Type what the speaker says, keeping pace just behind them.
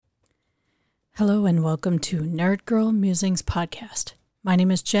Hello and welcome to Nerd Girl Musings Podcast. My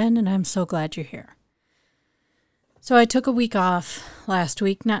name is Jen and I'm so glad you're here. So I took a week off last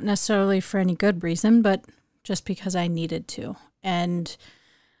week, not necessarily for any good reason, but just because I needed to. And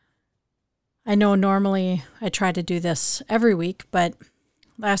I know normally I try to do this every week, but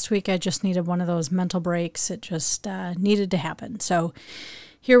last week I just needed one of those mental breaks. It just needed to happen. So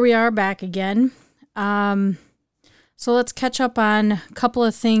here we are back again. So let's catch up on a couple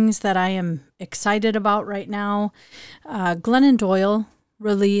of things that I am excited about right now. Glennon Doyle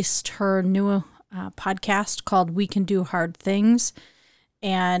released her new podcast called We Can Do Hard Things.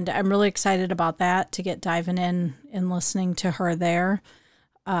 And I'm really excited about that, to get diving in and listening to her there.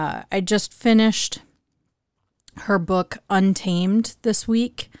 I just finished her book Untamed this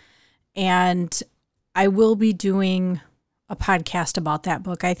week, and I will be doing a podcast about that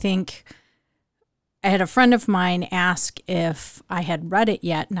book. I think I had a friend of mine ask if I had read it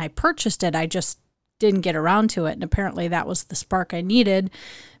yet, and I purchased it. I just didn't get around to it, and apparently that was the spark I needed,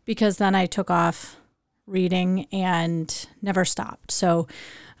 because then I took off reading and never stopped. So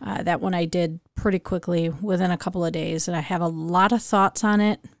that one I did pretty quickly within a couple of days, and I have a lot of thoughts on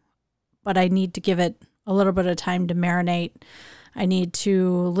it, but I need to give it a little bit of time to marinate. I need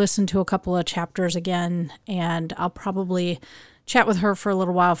to listen to a couple of chapters again, and I'll probably chat with her for a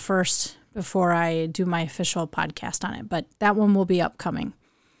little while first before I do my official podcast on it, but that one will be upcoming.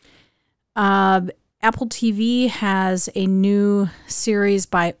 Apple TV has a new series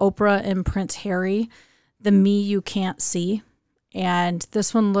by Oprah and Prince Harry, The Me You Can't See, and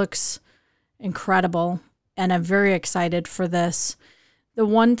this one looks incredible, and I'm very excited for this. The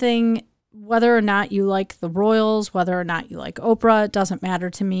one thing, whether or not you like the royals, whether or not you like Oprah, it doesn't matter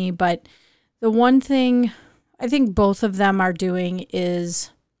to me, but the one thing I think both of them are doing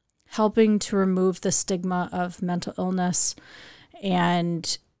is helping to remove the stigma of mental illness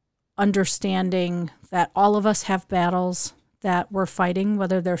and understanding that all of us have battles that we're fighting,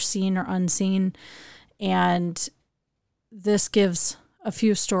 whether they're seen or unseen. And this gives a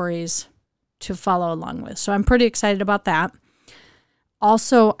few stories to follow along with. So I'm pretty excited about that.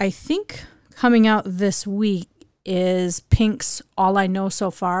 Also, I think coming out this week is Pink's All I Know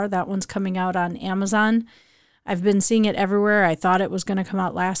So Far. That one's coming out on Amazon. I've been seeing it everywhere. I thought it was going to come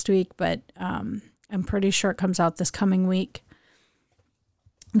out last week, but I'm pretty sure it comes out this coming week.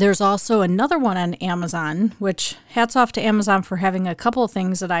 There's also another one on Amazon, which hats off to Amazon for having a couple of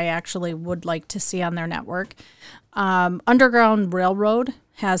things that I actually would like to see on their network. Underground Railroad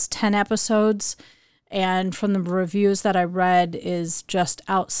has 10 episodes, and from the reviews that I read is just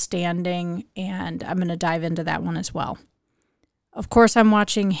outstanding, and I'm going to dive into that one as well. Of course, I'm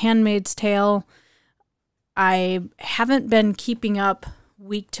watching Handmaid's Tale. I haven't been keeping up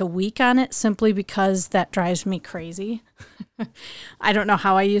week to week on it simply because that drives me crazy. I don't know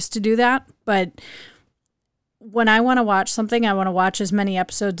how I used to do that, but when I want to watch something, I want to watch as many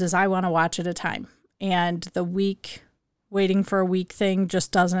episodes as I want to watch at a time. And the week, waiting for a week thing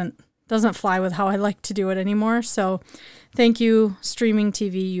just doesn't fly with how I like to do it anymore. So thank you, streaming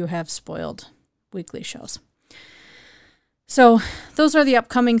TV, you have spoiled weekly shows. So those are the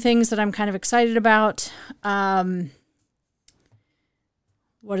upcoming things that I'm kind of excited about.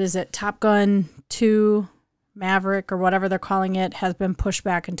 What is it? Top Gun 2 Maverick, or whatever they're calling it, has been pushed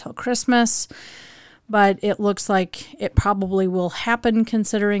back until Christmas. But it looks like it probably will happen,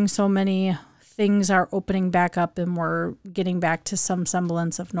 considering so many things are opening back up and we're getting back to some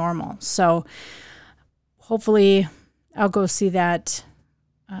semblance of normal. So hopefully I'll go see that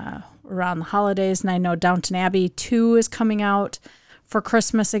around the holidays. And I know Downton Abbey 2 is coming out for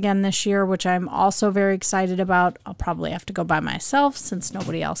Christmas again this year, which I'm also very excited about. I'll probably have to go by myself since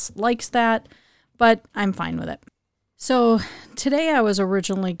nobody else likes that, but I'm fine with it. So today I was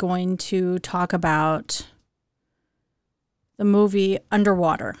originally going to talk about the movie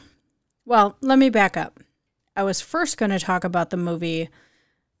Underwater. Well, let me back up. I was first going to talk about the movie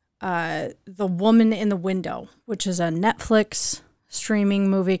The Woman in the Window, which is a Netflix streaming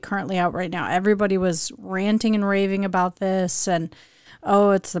movie currently out right now. Everybody was ranting and raving about this, and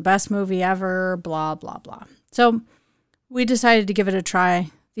oh, it's the best movie ever, blah, blah, blah. So we decided to give it a try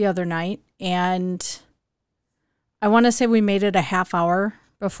the other night, and I want to say we made it a half hour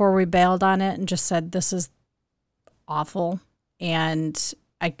before we bailed on it and just said, this is awful, and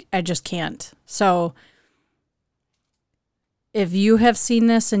I just can't. So if you have seen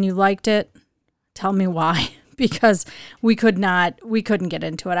this and you liked it, tell me why. Because we couldn't get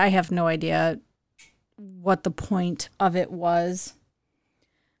into it. I have no idea what the point of it was.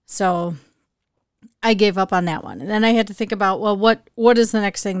 So I gave up on that one. And then I had to think about, well, what is the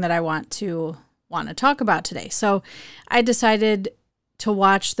next thing that I want to talk about today? So I decided to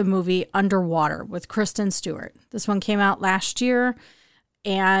watch the movie Underwater with Kristen Stewart. This one came out last year,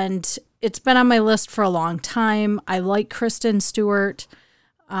 and it's been on my list for a long time. I like Kristen Stewart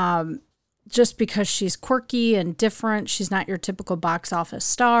just because she's quirky and different. She's not your typical box office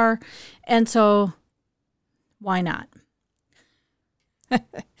star. And so why not?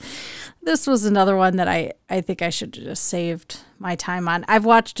 This was another one that I think I should have just saved my time on. I've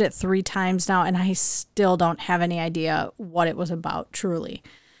watched it 3 times now, and I still don't have any idea what it was about, truly.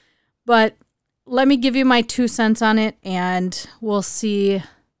 But let me give you my 2 cents on it, and we'll see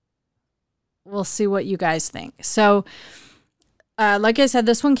what you guys think. So, like I said,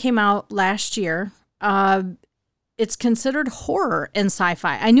 this one came out last year. It's considered horror and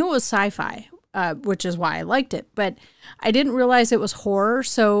sci-fi. I knew it was sci-fi, which is why I liked it, but I didn't realize it was horror,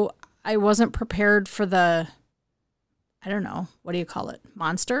 so I wasn't prepared for the, I don't know, what do you call it?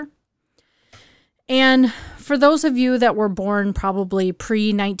 Monster? And for those of you that were born probably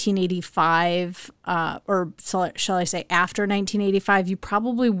pre-1985, or shall I say after 1985, you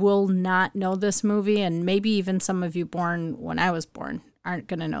probably will not know this movie, and maybe even some of you born when I was born aren't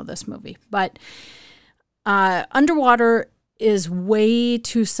going to know this movie. But Underwater is way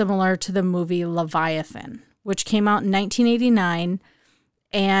too similar to the movie Leviathan, which came out in 1989,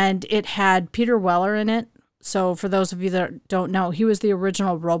 and it had Peter Weller in it. So for those of you that don't know, he was the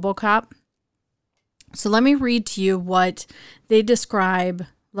original RoboCop. So let me read to you what they describe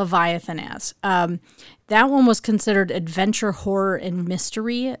Leviathan as. That one was considered adventure, horror, and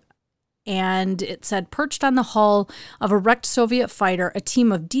mystery. And it said, perched on the hull of a wrecked Soviet fighter, a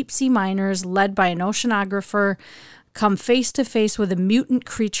team of deep-sea miners led by an oceanographer come face to face with a mutant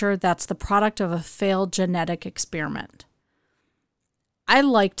creature that's the product of a failed genetic experiment. I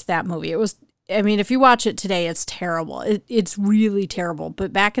liked that movie. If you watch it today, it's terrible. It's really terrible.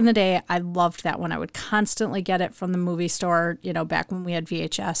 But back in the day, I loved that one. I would constantly get it from the movie store, back when we had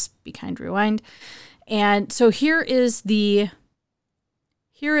VHS, Be Kind, Rewind. And so here is the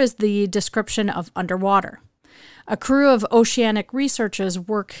description of Underwater. A crew of oceanic researchers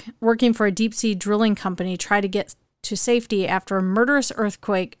working for a deep-sea drilling company try to get to safety after a mysterious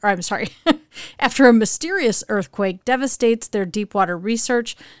earthquake devastates their deepwater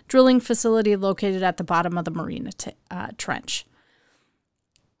research drilling facility located at the bottom of the Mariana Trench.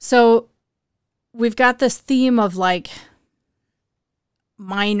 So we've got this theme of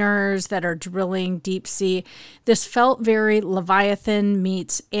miners that are drilling deep sea. This felt very Leviathan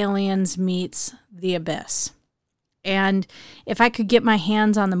meets Aliens meets The Abyss. And if I could get my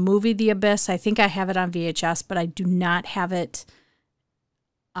hands on the movie The Abyss, I think I have it on VHS, but I do not have it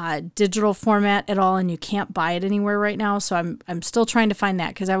digital format at all, and you can't buy it anywhere right now. So I'm still trying to find that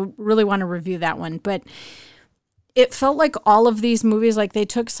because I really want to review that one. But it felt like all of these movies, like they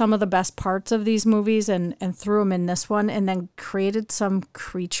took some of the best parts of these movies and threw them in this one and then created some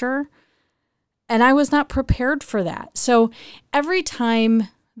creature. And I was not prepared for that. So every time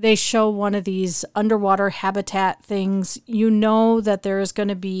they show one of these underwater habitat things, you know that there is going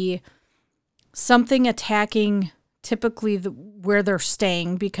to be something attacking typically where they're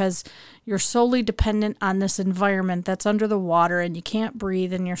staying, because you're solely dependent on this environment that's under the water and you can't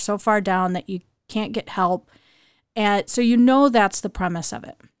breathe and you're so far down that you can't get help. And so that's the premise of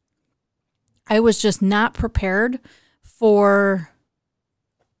it. I was just not prepared for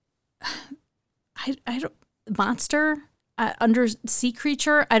monster, undersea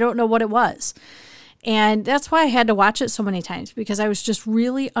creature. I don't know what it was. And that's why I had to watch it so many times, because I was just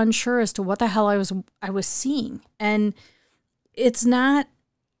really unsure as to what the hell I was seeing. And it's not,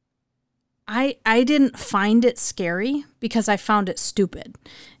 I didn't find it scary because I found it stupid.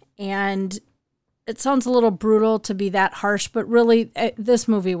 And it sounds a little brutal to be that harsh, but really this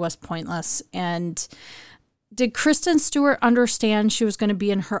movie was pointless. And did Kristen Stewart understand she was going to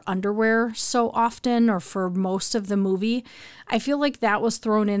be in her underwear so often or for most of the movie? I feel like that was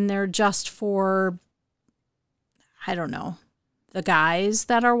thrown in there just for, I don't know, the guys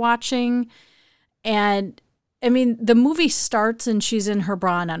that are watching. And the movie starts and she's in her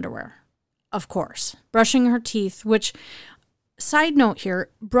bra and underwear, of course, brushing her teeth, which, side note here,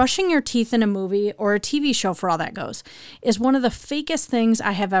 brushing your teeth in a movie or a TV show, for all that goes, is one of the fakest things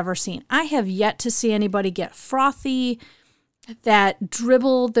I have ever seen. I have yet to see anybody get frothy, that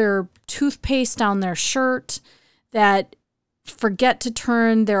dribble their toothpaste down their shirt, that forget to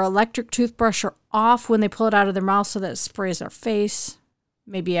turn their electric toothbrush off when they pull it out of their mouth so that it sprays their face.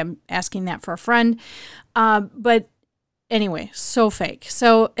 Maybe I'm asking that for a friend. But anyway, so fake.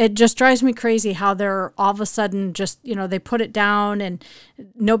 So it just drives me crazy how they're all of a sudden just, they put it down and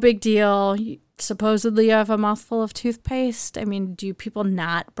no big deal. Supposedly you have a mouthful of toothpaste. Do people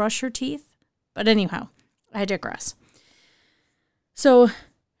not brush your teeth? But anyhow, I digress. So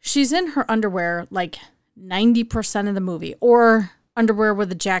she's in her underwear like 90% of the movie, or underwear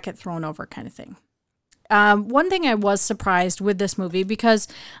with a jacket thrown over kind of thing. One thing I was surprised with this movie, because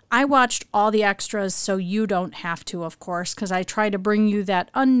I watched all the extras so you don't have to, of course, because I try to bring you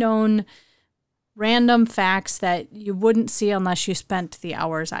that unknown random facts that you wouldn't see unless you spent the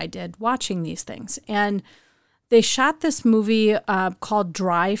hours I did watching these things. And they shot this movie called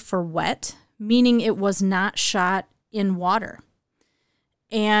Dry for Wet, meaning it was not shot in water.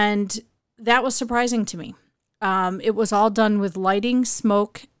 And that was surprising to me. It was all done with lighting,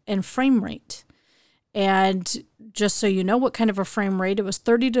 smoke, and frame rate. And just so you know what kind of a frame rate, it was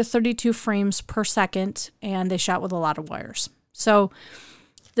 30 to 32 frames per second, and they shot with a lot of wires. So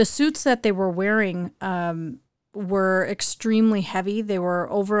the suits that they were wearing were extremely heavy. They were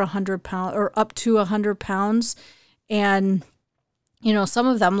over 100 pounds, or up to 100 pounds. And, you know, some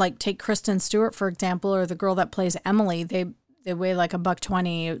of them, like take Kristen Stewart, for example, or the girl that plays Emily, they weigh like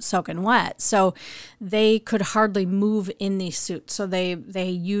 $120 soaking wet. So they could hardly move in these suits. So they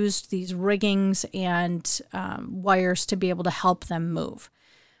used these riggings and wires to be able to help them move.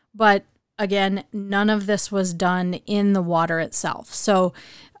 But again, none of this was done in the water itself. So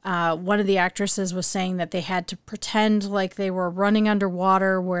one of the actresses was saying that they had to pretend like they were running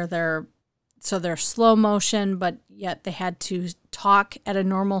underwater where they're slow motion, but yet they had to talk at a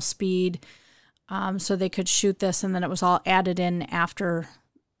normal speed so they could shoot this, and then it was all added in after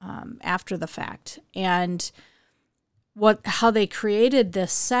the fact. And how they created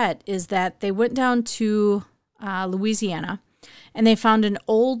this set is that they went down to Louisiana, and they found an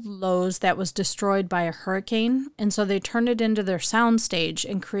old Lowe's that was destroyed by a hurricane, and so they turned it into their soundstage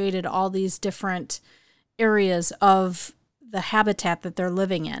and created all these different areas of the habitat that they're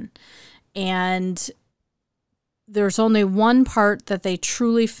living in. And there's only one part that they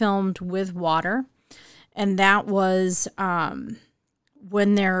truly filmed with water, and that was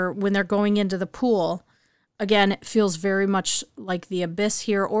when they're going into the pool. Again, it feels very much like The Abyss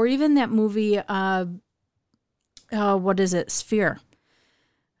here, or even that movie, what is it, Sphere.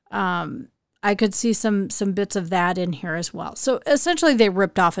 I could see some bits of that in here as well. So essentially they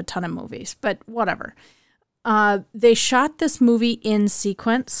ripped off a ton of movies, but whatever. They shot this movie in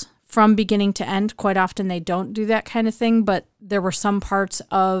sequence from beginning to end. Quite often they don't do that kind of thing, but there were some parts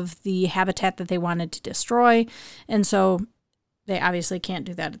of the habitat that they wanted to destroy, and so they obviously can't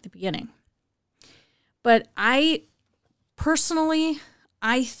do that at the beginning. But I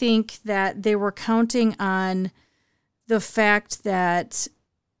think that they were counting on the fact that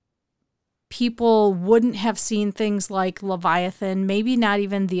people wouldn't have seen things like Leviathan, maybe not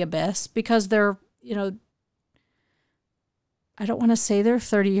even The Abyss, because they're, you know, I don't want to say they're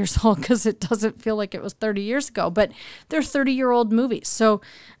 30 years old because it doesn't feel like it was 30 years ago, but they're 30-year-old movies. So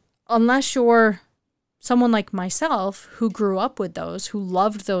unless you're someone like myself who grew up with those, who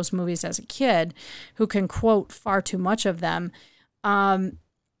loved those movies as a kid, who can quote far too much of them,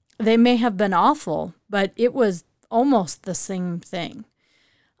 they may have been awful, but it was almost the same thing.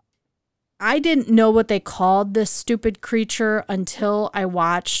 I didn't know what they called this stupid creature until I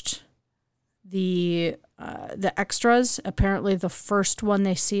watched the extras. Apparently the first one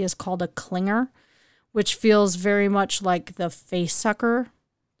they see is called a clinger, which feels very much like the face sucker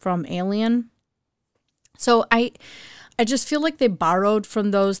from Alien. So I just feel like they borrowed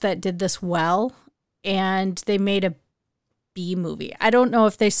from those that did this well, and they made a B movie. I don't know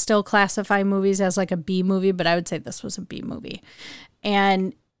if they still classify movies as like a B movie, but I would say this was a B movie.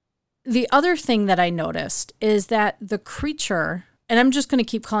 And the other thing that I noticed is that the creature, and I'm just going to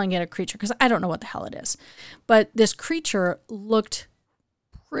keep calling it a creature because I don't know what the hell it is, but this creature looked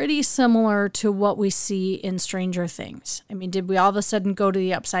pretty similar to what we see in Stranger Things. I mean, did we all of a sudden go to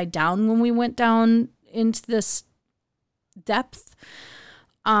the Upside Down when we went down into this depth?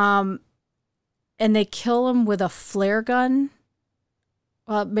 And they kill him with a flare gun.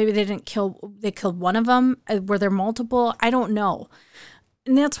 Well, maybe they killed one of them. Were there multiple? I don't know.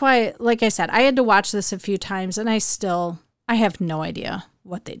 And that's why, like I said, I had to watch this a few times, and I have no idea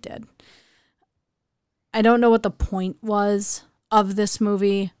what they did. I don't know what the point was of this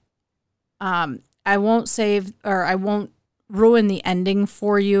movie. I won't ruin the ending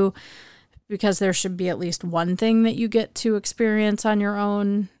for you, because there should be at least one thing that you get to experience on your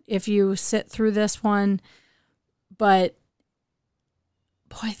own if you sit through this one. But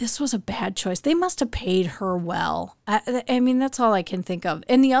boy, this was a bad choice. They must have paid her well. I mean, that's all I can think of.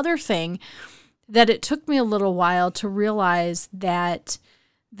 And the other thing that it took me a little while to realize that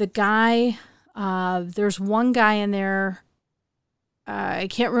the guy, there's one guy in there, I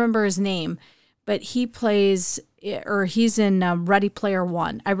can't remember his name, but he plays, or he's in Ready Player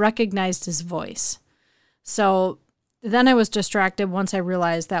One. I recognized his voice. So then I was distracted once I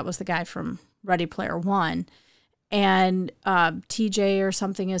realized that was the guy from Ready Player One, and TJ or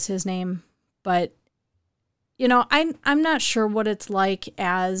something is his name. But I'm not sure what it's like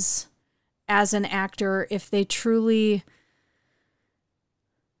as an actor, if they truly,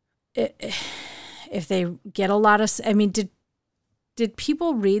 if they get a lot of, I mean, did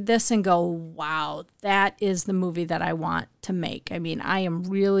people read this and go, wow, that is the movie that I want to make? I mean, I am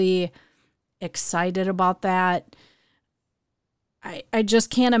really excited about that. I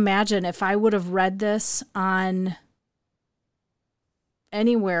just can't imagine if I would have read this on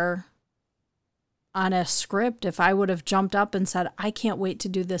anywhere on a script, if I would have jumped up and said, I can't wait to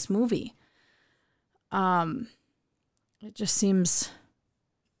do this movie. It just seems,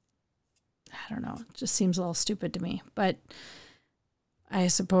 I don't know, it just seems a little stupid to me. But I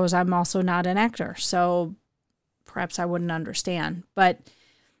suppose I'm also not an actor, so perhaps I wouldn't understand. But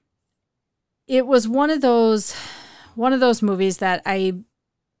it was one of those movies that I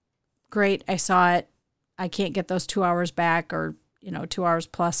saw it. I can't get those 2 hours back, or 2 hours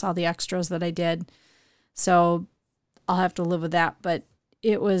plus all the extras that I did. So I'll have to live with that. But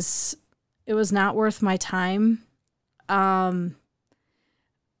it was not worth my time. And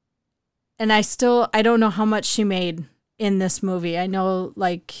I don't know how much she made in this movie. I know,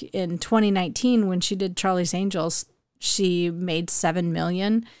 like, in 2019 when she did Charlie's Angels, she made $7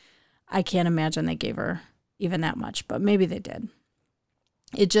 million. I can't imagine they gave her even that much, but maybe they did.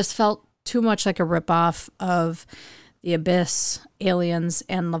 It just felt too much like a ripoff of The Abyss, Aliens,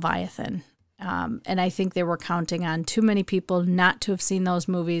 and Leviathan. And I think they were counting on too many people not to have seen those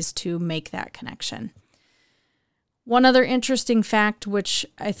movies to make that connection. One other interesting fact, which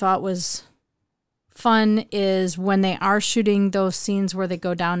I thought was fun, is when they are shooting those scenes where they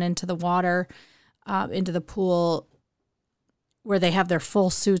go down into the water, into the pool, where they have their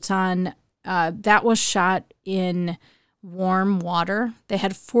full suits on, that was shot in warm water. They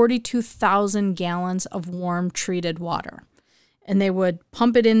had 42,000 gallons of warm treated water, and they would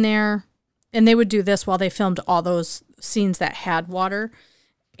pump it in there, and they would do this while they filmed all those scenes that had water,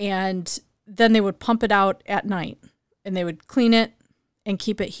 and then they would pump it out at night, and they would clean it and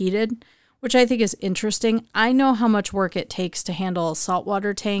keep it heated, which I think is interesting. I know how much work it takes to handle a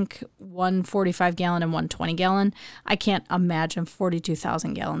saltwater tank, one 45-gallon and one 20-gallon. I can't imagine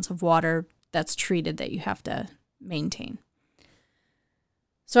 42,000 gallons of water that's treated that you have to maintain.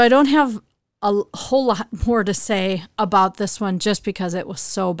 So I don't have a whole lot more to say about this one just because it was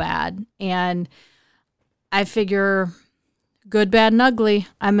so bad. And I figure, good, bad, and ugly,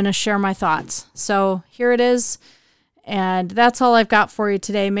 I'm going to share my thoughts. So here it is. And that's all I've got for you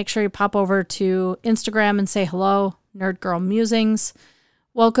today. Make sure you pop over to Instagram and say hello, Nerd Girl Musings.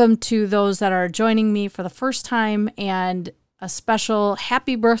 Welcome to those that are joining me for the first time, and a special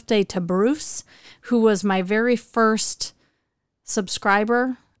happy birthday to Bruce, who was my very first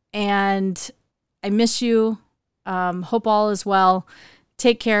subscriber. And I miss you. Hope all is well.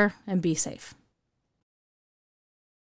 Take care and be safe.